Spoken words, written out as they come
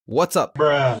What's up?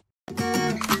 Bruh.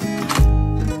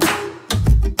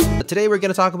 Today we're going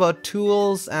to talk about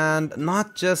tools, and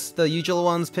not just the usual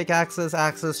ones, pickaxes,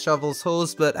 axes, shovels,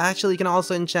 hoes, but actually you can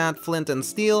also enchant flint and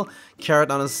steel,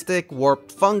 carrot on a stick,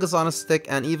 warped fungus on a stick,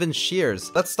 and even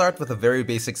shears. Let's start with the very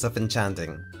basics of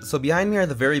enchanting. So behind me are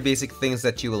the very basic things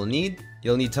that you will need.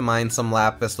 You'll need to mine some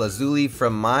lapis lazuli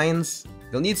from mines.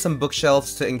 You'll need some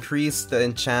bookshelves to increase the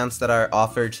enchants that are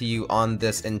offered to you on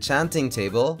this enchanting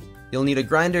table. You'll need a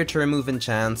grinder to remove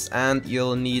enchants, and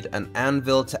you'll need an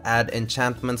anvil to add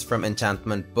enchantments from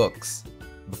enchantment books.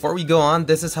 Before we go on,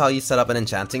 this is how you set up an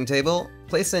enchanting table.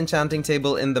 Place the enchanting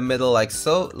table in the middle like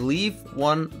so, leave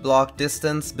 1 block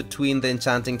distance between the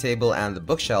enchanting table and the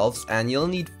bookshelves, and you'll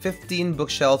need 15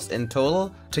 bookshelves in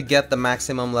total to get the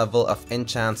maximum level of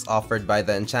enchants offered by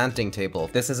the enchanting table.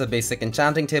 This is a basic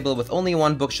enchanting table with only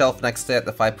 1 bookshelf next to it.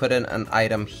 If I put in an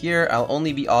item here, I'll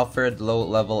only be offered low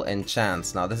level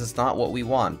enchants. Now this is not what we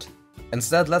want.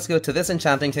 Instead, let's go to this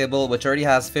enchanting table, which already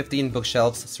has 15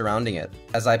 bookshelves surrounding it.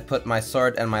 As I put my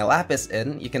sword and my lapis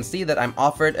in, you can see that I'm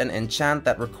offered an enchant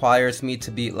that requires me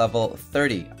to be level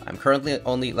 30. I'm currently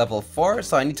only level 4,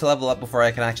 so I need to level up before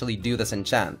I can actually do this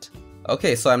enchant.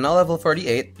 Okay, so I'm now level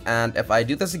 48, and if I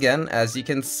do this again, as you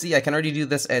can see, I can already do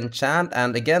this enchant,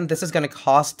 and again, this is going to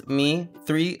cost me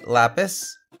 3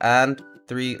 lapis and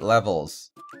 3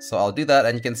 levels. So I'll do that,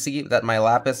 and you can see that my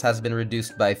lapis has been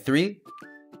reduced by 3.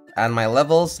 And my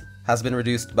levels has been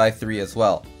reduced by 3 as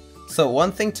well. So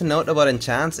one thing to note about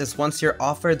enchants is once you're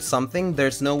offered something,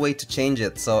 there's no way to change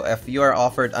it. So if you are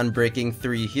offered Unbreaking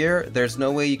 3 here, there's no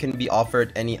way you can be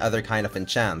offered any other kind of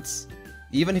enchants.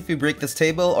 Even if you break this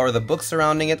table or the book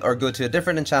surrounding it or go to a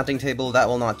different enchanting table, that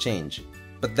will not change.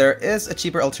 But there is a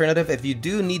cheaper alternative. If you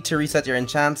do need to reset your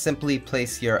enchant, simply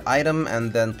place your item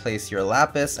and then place your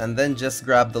lapis and then just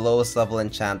grab the lowest level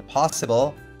enchant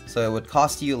possible. So it would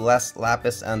cost you less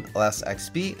lapis and less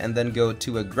XP, and then go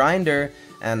to a grinder,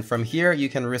 and from here you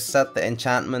can reset the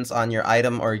enchantments on your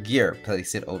item or gear.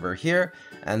 Place it over here,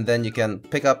 and then you can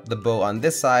pick up the bow on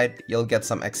this side. You'll get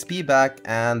some XP back,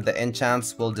 and the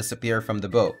enchants will disappear from the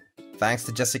bow. Thanks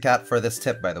to Jessica for this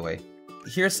tip, by the way.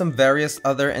 Here's some various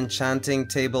other enchanting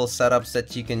table setups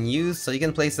that you can use. So you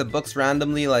can place the books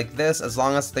randomly like this, as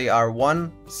long as they are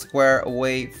 1 square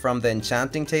away from the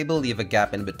enchanting table. Leave a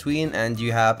gap in between, and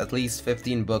you have at least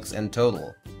 15 books in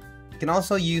total. You can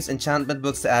also use enchantment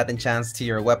books to add enchants to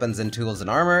your weapons and tools and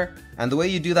armor, and the way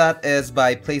you do that is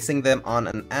by placing them on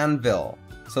an anvil.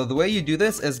 So the way you do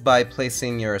this is by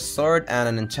placing your sword and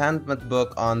an enchantment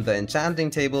book on the enchanting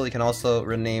table. You can also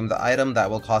rename the item. That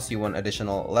will cost you 1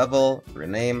 additional level.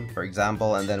 Rename, for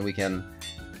example, and then we can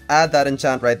add that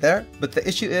enchant right there. But the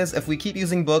issue is, if we keep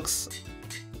using books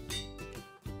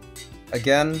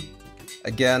again,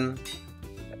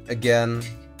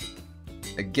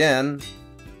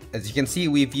 as you can see,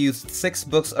 we've used 6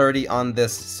 books already on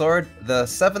this sword. The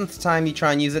 7th time you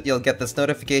try and use it, you'll get this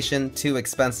notification, too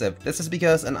expensive. This is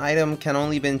because an item can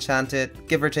only be enchanted,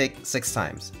 give or take, 6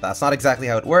 times. That's not exactly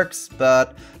how it works,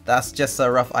 but that's just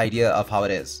a rough idea of how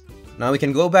it is. Now we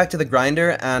can go back to the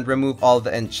grinder and remove all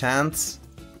the enchants,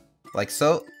 like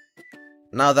so.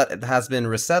 Now that it has been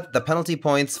reset, the penalty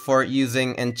points for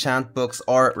using enchant books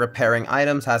or repairing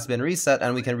items has been reset,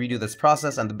 and we can redo this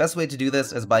process, and the best way to do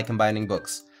this is by combining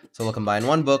books. So we'll combine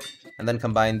 1 book, and then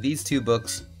combine these 2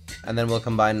 books, and then we'll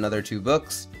combine another 2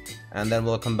 books, and then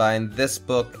we'll combine this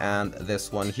book and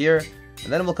this one here,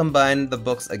 and then we'll combine the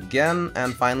books again,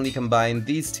 and finally combine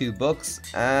these 2 books,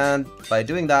 and by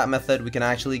doing that method, we can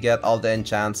actually get all the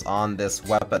enchants on this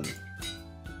weapon.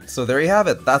 So there you have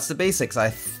it, that's the basics. I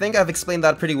think I've explained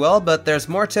that pretty well, but there's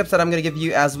more tips that I'm going to give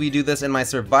you as we do this in my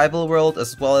survival world,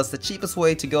 as well as the cheapest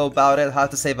way to go about it, how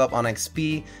to save up on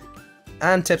XP,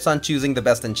 and tips on choosing the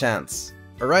best enchants.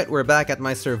 Alright, we're back at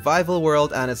my survival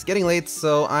world, and it's getting late,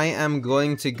 so I am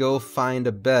going to go find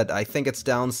a bed. I think it's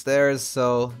downstairs,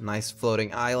 so nice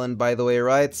floating island, by the way,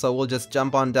 right? So we'll just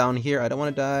jump on down here. I don't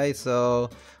want to die, so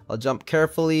I'll jump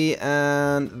carefully,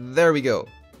 and there we go.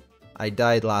 I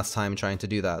died last time trying to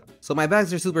do that. So my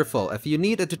bags are super full. If you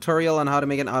need a tutorial on how to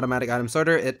make an automatic item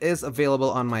sorter, it is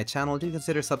available on my channel. Do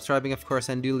consider subscribing, of course,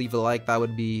 and do leave a like. That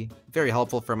would be very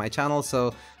helpful for my channel.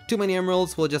 So too many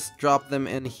emeralds, we'll just drop them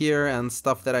in here, and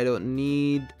stuff that I don't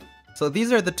need. So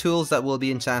these are the tools that we'll be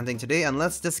enchanting today, and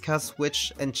let's discuss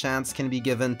which enchants can be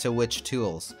given to which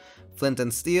tools. Flint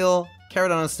and steel,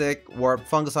 carrot on a stick, warped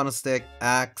fungus on a stick,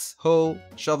 axe, hoe,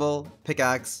 shovel,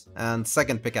 pickaxe, and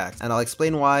second pickaxe. And I'll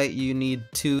explain why you need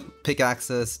 2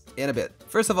 pickaxes in a bit.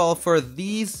 First of all, for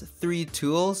these 3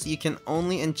 tools, you can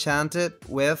only enchant it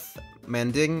with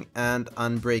mending and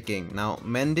unbreaking. Now,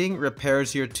 mending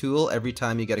repairs your tool every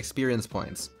time you get experience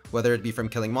points, whether it be from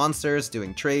killing monsters,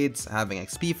 doing trades, having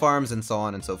XP farms, and so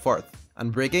on and so forth.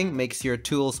 Unbreaking makes your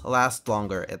tools last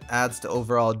longer. It adds to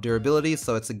overall durability,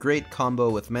 so it's a great combo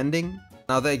with mending.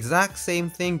 Now the exact same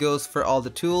thing goes for all the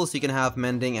tools. You can have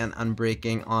mending and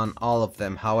unbreaking on all of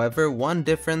them. However, one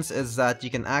difference is that you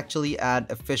can actually add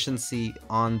efficiency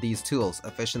on these tools.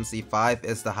 Efficiency 5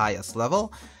 is the highest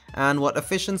level. And what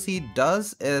efficiency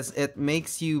does is it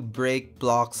makes you break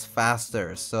blocks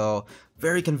faster. So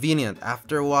very convenient.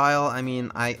 After a while,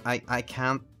 I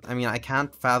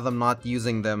can't fathom not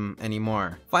using them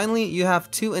anymore. Finally, you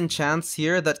have 2 enchants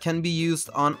here that can be used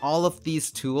on all of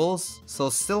these tools. So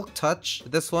Silk Touch,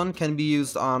 this one can be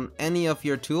used on any of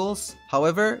your tools.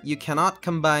 However, you cannot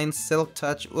combine Silk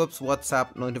Touch,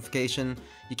 WhatsApp notification.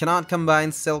 You cannot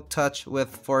combine Silk Touch with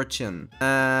Fortune.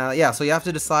 So you have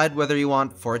to decide whether you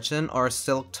want Fortune or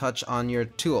Silk Touch on your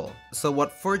tool. So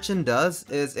what Fortune does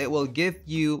is it will give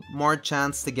you more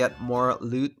chance to get more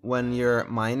loot when you're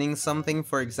mining something.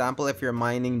 For example, if you're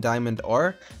mining diamond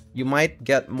ore, you might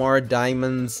get more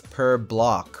diamonds per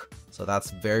block. So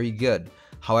that's very good.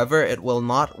 However, it will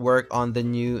not work on the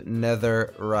new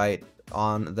netherite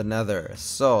on the nether.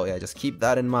 So yeah, just keep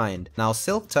that in mind. Now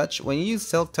Silk Touch, when you use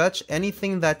Silk Touch,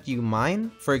 anything that you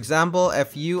mine, for example,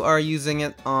 if you are using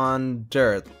it on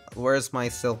dirt, where's my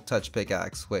Silk Touch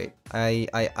pickaxe? Wait,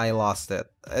 I lost it.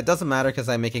 It doesn't matter because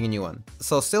I'm making a new one.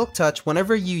 So Silk Touch,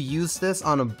 whenever you use this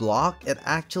on a block, it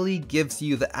actually gives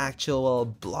you the actual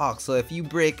block. So if you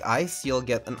break ice, you'll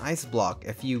get an ice block.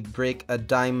 If you break a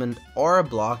diamond ore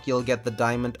block, you'll get the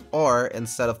diamond ore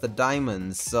instead of the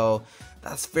diamonds. So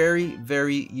that's very,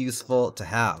 very useful to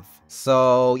have.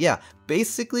 So yeah,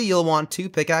 basically you'll want 2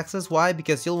 pickaxes. Why?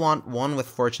 Because you'll want one with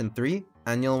Fortune 3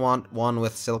 and you'll want one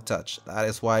with Silk Touch. That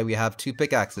is why we have 2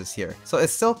 pickaxes here. So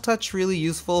is Silk Touch really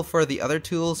useful for the other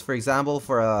tools? For example,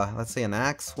 for a, let's say an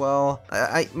axe? Well,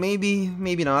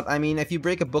 maybe not. I mean, if you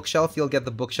break a bookshelf, you'll get the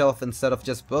bookshelf instead of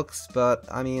just books. But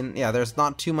I mean, yeah, there's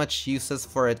not too much uses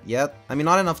for it yet. I mean,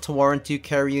 not enough to warrant you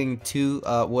carrying 2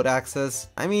 wood axes.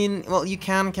 I mean, well, you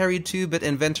can carry 2, but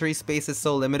inventory space is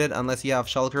so limited unless you have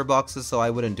shulker boxes, so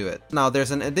I wouldn't do it. Now, there's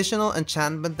an additional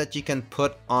enchantment that you can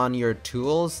put on your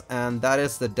tools, and that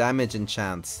is the damage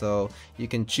enchant. So you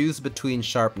can choose between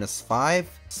Sharpness 5,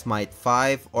 Smite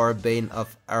 5, or Bane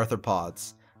of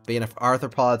Arthropods. Bane of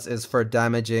Arthropods is for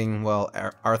damaging, well,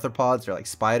 arthropods or like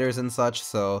spiders and such,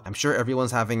 so I'm sure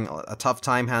everyone's having a tough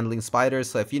time handling spiders,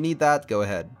 so if you need that, go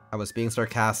ahead. I was being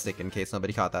sarcastic in case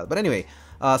nobody caught that. But anyway,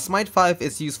 Smite 5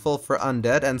 is useful for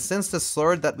undead, and since the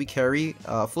sword that we carry,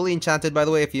 fully enchanted by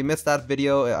the way, if you missed that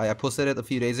video, I posted it a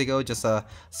few days ago, just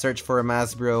search for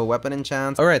Masbro weapon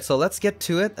enchant. Alright, so let's get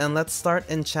to it and let's start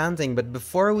enchanting, but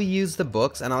before we use the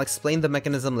books, and I'll explain the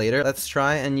mechanism later, let's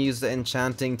try and use the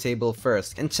enchanting table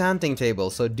first. Enchanting table,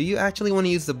 so do you actually want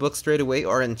to use the book straight away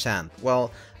or enchant?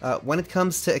 Well, when it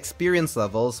comes to experience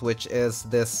levels, which is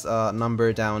this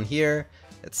number down here,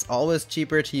 it's always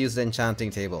cheaper to use the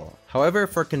enchanting table. However,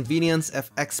 for convenience,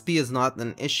 if XP is not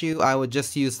an issue, I would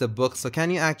just use the book. So can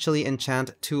you actually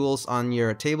enchant tools on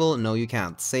your table? No, you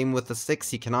can't. Same with the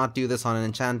sticks, you cannot do this on an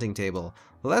enchanting table.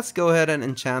 Let's go ahead and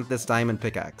enchant this diamond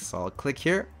pickaxe. So I'll click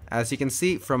here. As you can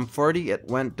see, from 40 it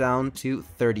went down to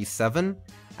 37.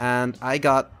 And I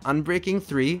got Unbreaking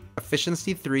 3,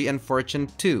 Efficiency 3, and Fortune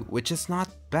 2, which is not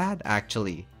bad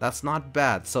actually. That's not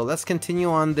bad. So let's continue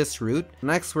on this route.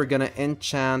 Next, we're gonna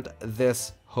enchant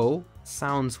this hoe.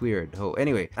 Sounds weird, hoe.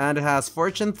 Anyway, and it has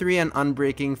Fortune 3 and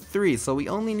Unbreaking 3, so we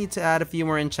only need to add a few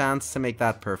more enchants to make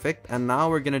that perfect. And now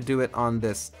we're gonna do it on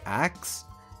this axe.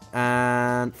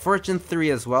 And Fortune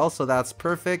 3 as well, so that's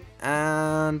perfect.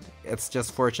 And it's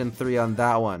just Fortune 3 on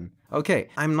that one. Okay,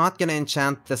 I'm not gonna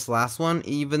enchant this last one,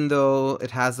 even though it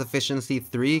has efficiency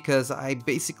 3, because I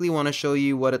basically want to show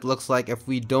you what it looks like if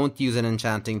we don't use an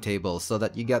enchanting table, so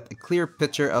that you get a clear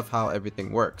picture of how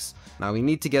everything works. Now we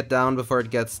need to get down before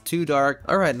it gets too dark.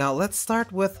 Alright, now let's start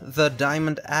with the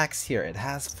diamond axe here. It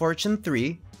has Fortune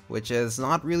 3, which is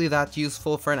not really that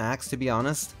useful for an axe, to be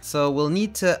honest. So we'll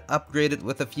need to upgrade it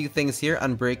with a few things here: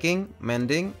 Unbreaking,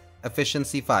 Mending,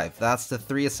 Efficiency 5. That's the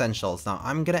 3 essentials. Now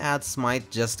I'm gonna add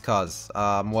Smite just cause.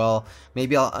 Well,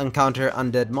 maybe I'll encounter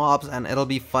undead mobs and it'll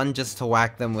be fun just to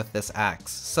whack them with this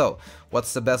axe. So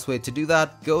what's the best way to do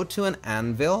that? Go to an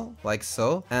anvil, like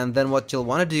so, and then what you'll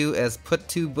want to do is put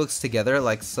 2 books together,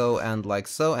 like so,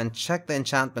 and check the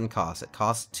enchantment cost. It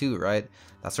costs 2, right?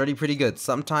 That's already pretty good.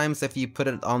 Sometimes if you put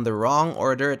it on the wrong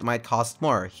order, it might cost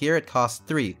more. Here it costs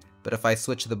 3, but if I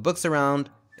switch the books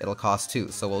around, it'll cost 2.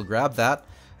 So we'll grab that.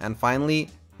 And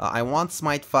finally, I want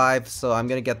Smite 5, so I'm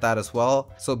gonna get that as well.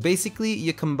 So basically,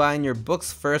 you combine your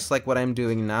books first, like what I'm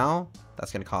doing now.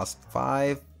 That's gonna cost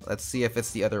 5. Let's see if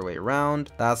it's the other way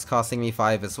around. That's costing me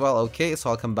 5 as well. Okay, so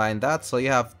I'll combine that. So you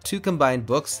have 2 combined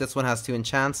books. This one has 2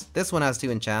 enchants. This one has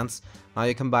 2 enchants. Now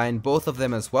you combine both of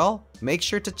them as well. Make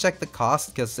sure to check the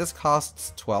cost because this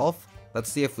costs 12.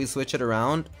 Let's see if we switch it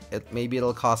around. Maybe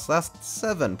it'll cost less.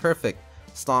 7. Perfect.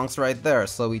 Stonks right there.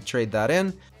 So we trade that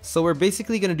in. So we're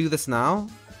basically going to do this now.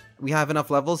 We have enough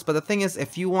levels, but the thing is,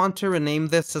 if you want to rename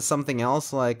this to something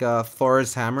else, like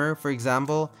Thor's Hammer, for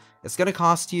example, it's gonna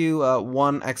cost you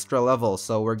 1 extra level,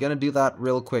 so we're gonna do that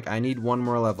real quick. I need 1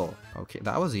 more level. Okay,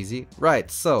 that was easy. Right,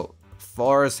 so,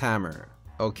 Thor's Hammer.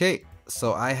 Okay,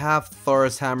 so I have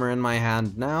Thor's Hammer in my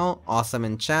hand now. Awesome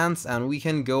enchants, and we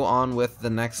can go on with the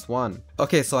next one.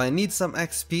 Okay, so I need some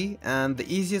XP, and the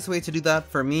easiest way to do that,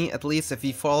 for me at least, if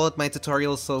you followed my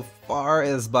tutorial so far,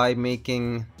 is by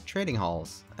making trading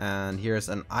halls. And here's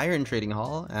an iron trading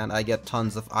hall, and I get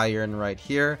tons of iron right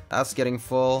here. That's getting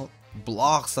full.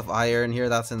 Blocks of iron here,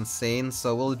 that's insane.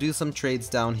 So we'll do some trades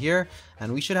down here,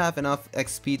 and we should have enough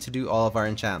XP to do all of our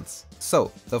enchants.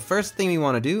 So the first thing we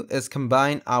want to do is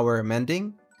combine our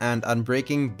mending and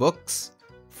unbreaking books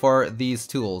for these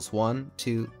tools. 1,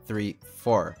 2, 3,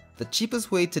 4. The cheapest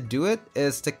way to do it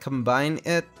is to combine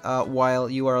it while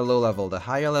you are low level. The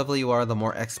higher level you are, the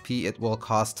more XP it will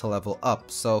cost to level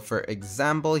up. So for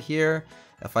example here,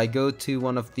 if I go to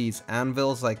one of these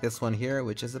anvils like this one here,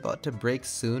 which is about to break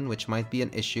soon, which might be an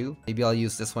issue. Maybe I'll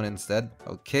use this one instead.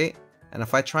 Okay. And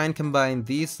if I try and combine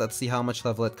these, let's see how much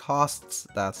level it costs.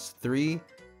 That's 3.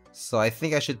 So I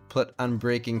think I should put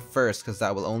unbreaking first because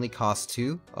that will only cost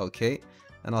 2. Okay.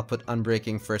 And I'll put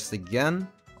unbreaking first again.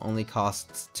 Only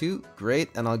costs 2. Great.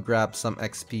 And I'll grab some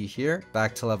XP here.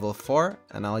 Back to level 4.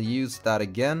 And I'll use that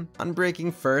again.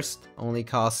 Unbreaking first. Only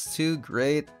costs 2.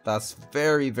 Great. That's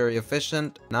very, very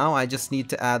efficient. Now I just need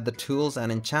to add the tools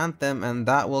and enchant them. And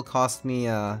that will cost me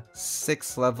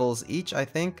 6 levels each, I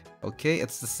think. Okay.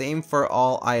 It's the same for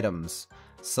all items.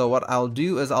 So what I'll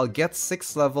do is I'll get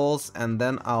 6 levels and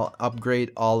then I'll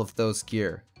upgrade all of those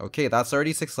gear. Okay. That's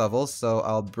already 6 levels. So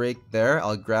I'll break there.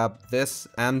 I'll grab this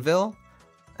anvil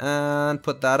and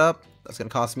put that up. That's gonna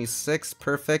cost me 6.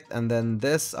 Perfect. And then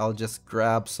this, I'll just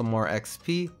grab some more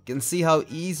XP. You can see how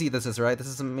easy this is, right? This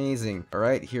is amazing. All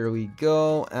right, here we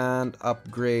go, and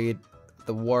upgrade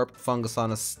the warped fungus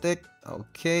on a stick.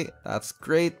 Okay, that's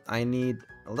great. I need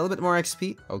a little bit more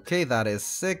XP. Okay, that is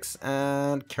 6,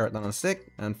 and carrot on a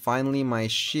stick. And finally, my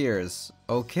shears.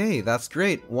 Okay, that's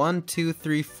great. 1, 2,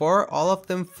 3, 4, all of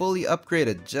them fully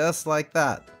upgraded, just like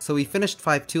that. So we finished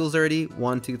 5 tools already,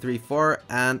 1, 2, 3, 4,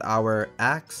 and our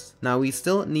axe. Now we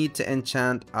still need to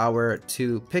enchant our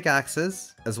 2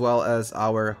 pickaxes, as well as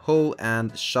our hoe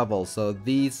and shovel. So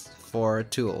these 4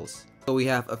 tools. So we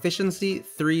have efficiency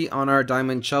 3 on our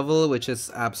diamond shovel, which is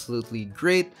absolutely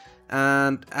great.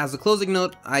 And as a closing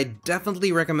note, I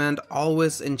definitely recommend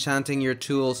always enchanting your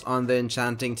tools on the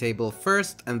enchanting table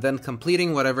first, and then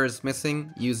completing whatever is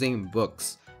missing using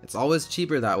books. It's always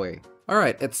cheaper that way.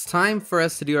 Alright, it's time for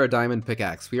us to do our diamond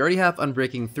pickaxe. We already have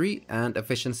unbreaking 3 and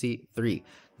efficiency 3.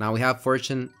 Now we have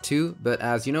fortune 2, but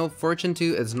as you know, fortune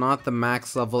 2 is not the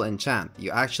max level enchant.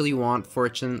 You actually want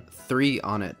fortune 3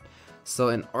 on it. So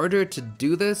in order to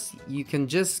do this, you can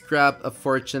just grab a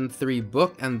Fortune 3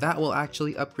 book and that will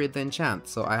actually upgrade the enchant.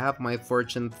 So I have my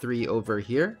Fortune 3 over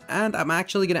here, and I'm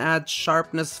actually going to add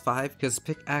Sharpness 5 because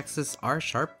pickaxes are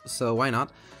sharp, so why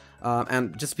not?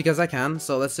 And just because I can,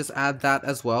 so let's just add that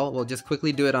as well. We'll just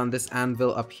quickly do it on this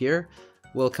anvil up here.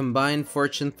 We'll combine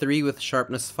Fortune 3 with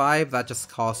Sharpness 5, that just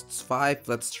costs 5.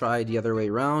 Let's try the other way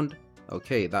around.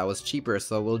 Okay, that was cheaper,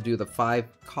 so we'll do the 5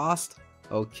 cost.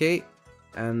 Okay.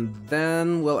 And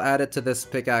then we'll add it to this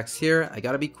pickaxe here. I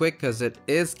gotta be quick because it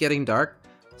is getting dark.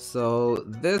 So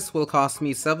this will cost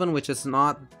me 7, which is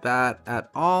not bad at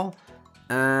all.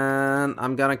 And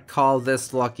I'm gonna call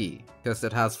this lucky because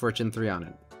it has fortune 3 on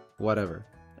it. Whatever.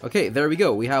 Okay, there we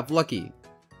go. We have lucky.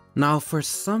 Now for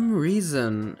some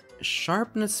reason,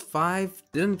 sharpness 5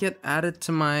 didn't get added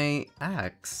to my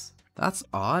axe. That's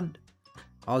odd.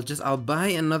 I'll buy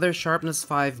another Sharpness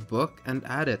 5 book and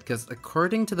add it, because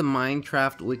according to the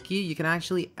Minecraft wiki, you can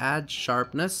actually add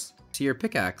sharpness to your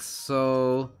pickaxe.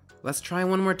 So let's try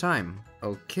one more time.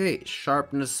 Okay,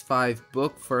 Sharpness 5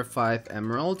 book for 5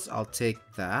 emeralds. I'll take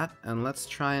that, and let's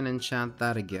try and enchant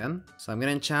that again. So I'm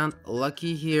gonna enchant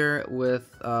Lucky here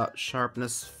with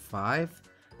Sharpness 5.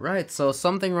 Right, so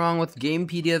something wrong with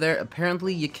Gamepedia there.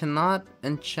 Apparently you cannot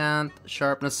enchant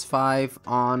Sharpness 5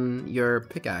 on your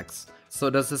pickaxe. So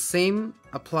does the same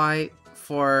apply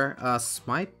for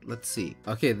Smite? Let's see.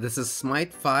 Okay, this is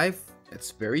Smite 5.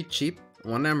 It's very cheap.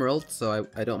 1 emerald, so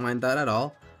I don't mind that at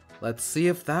all. Let's see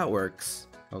if that works.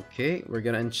 Okay, we're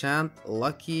gonna enchant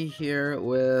Lucky here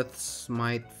with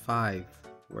Smite 5.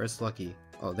 Where's Lucky?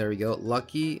 Oh, there we go.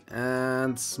 Lucky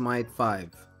and Smite 5.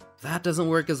 That doesn't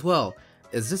work as well.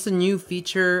 Is this a new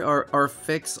feature or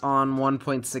fix on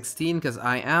 1.16? Because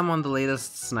I am on the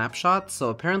latest snapshot, so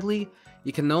apparently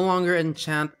you can no longer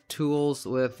enchant tools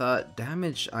with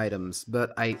damage items,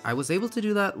 but I was able to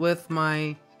do that with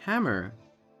my hammer.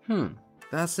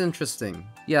 That's interesting.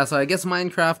 Yeah, so I guess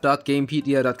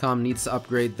Minecraft.gamepedia.com needs to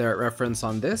upgrade their reference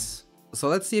on this. So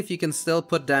let's see if you can still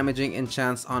put damaging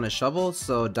enchants on a shovel.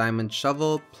 So diamond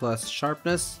shovel plus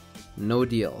sharpness, no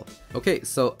deal. Okay,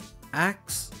 so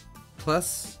axe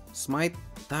plus smite,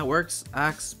 that works.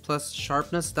 Axe plus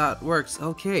sharpness, that works.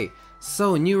 Okay,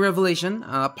 so new revelation.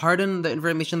 Pardon the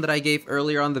information that I gave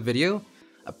earlier on the video.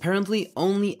 Apparently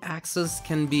only axes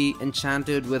can be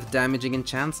enchanted with damaging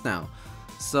enchants now.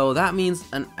 So that means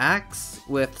an axe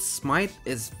with smite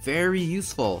is very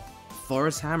useful.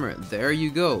 Thor's hammer, there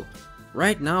you go.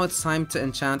 Right now it's time to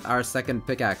enchant our second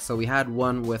pickaxe. So we had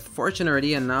one with fortune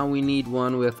already, and now we need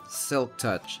one with silk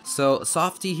touch. So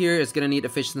softy here is gonna need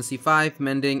efficiency 5,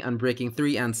 mending, unbreaking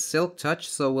 3, and silk touch.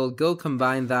 So we'll go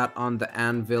combine that on the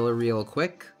anvil real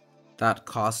quick. That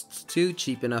costs 2,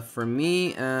 cheap enough for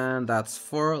me, and that's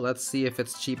 4. Let's see if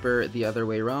it's cheaper the other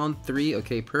way around. 3,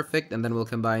 okay, perfect, and then we'll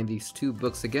combine these 2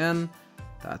 books again.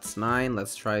 That's 9,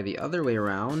 let's try the other way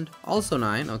around. Also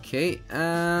 9, okay,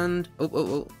 and...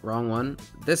 oh, wrong one.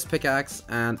 This pickaxe,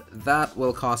 and that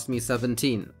will cost me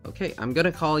 17. Okay, I'm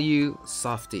gonna call you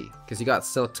Softy, because you got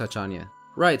silk touch on you.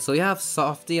 Right, so you have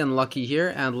Softy and Lucky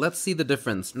here, and let's see the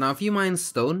difference. Now if you mine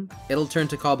stone, it'll turn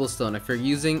to cobblestone if you're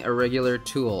using a regular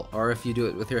tool, or if you do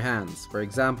it with your hands. For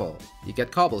example, you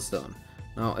get cobblestone.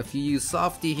 Now if you use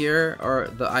Softy here, or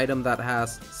the item that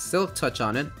has silk touch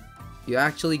on it, you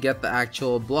actually get the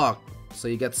actual block, so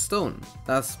you get stone.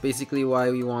 That's basically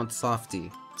why we want Softy.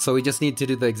 So we just need to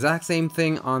do the exact same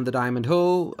thing on the diamond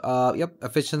hoe. Yep,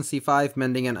 efficiency 5,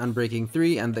 mending and unbreaking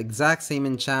 3, and the exact same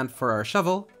enchant for our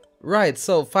shovel. Right,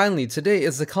 so finally, today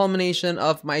is the culmination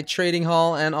of my trading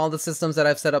haul and all the systems that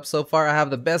I've set up so far. I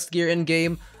have the best gear in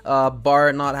game,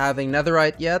 bar not having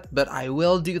netherite yet, but I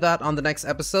will do that on the next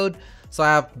episode. So I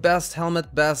have best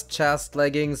helmet, best chest,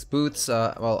 leggings, boots,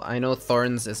 well, I know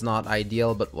thorns is not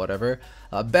ideal, but whatever.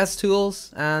 Best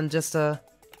tools, and just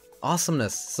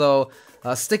awesomeness. So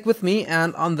stick with me,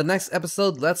 and on the next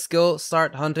episode, let's go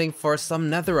start hunting for some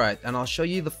netherite, and I'll show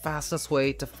you the fastest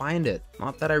way to find it.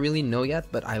 Not that I really know yet,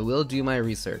 but I will do my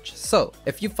research. So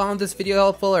if you found this video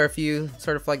helpful, or if you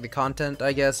sort of like the content,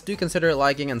 I guess, do consider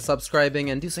liking and subscribing,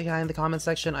 and do say hi in the comment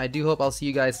section. I do hope I'll see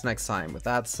you guys next time. With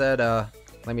that said,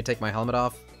 let me take my helmet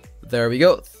off. There we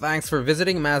go. Thanks for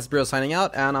visiting. Mazbro signing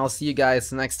out, and I'll see you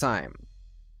guys next time.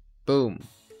 Boom.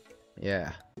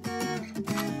 Yeah.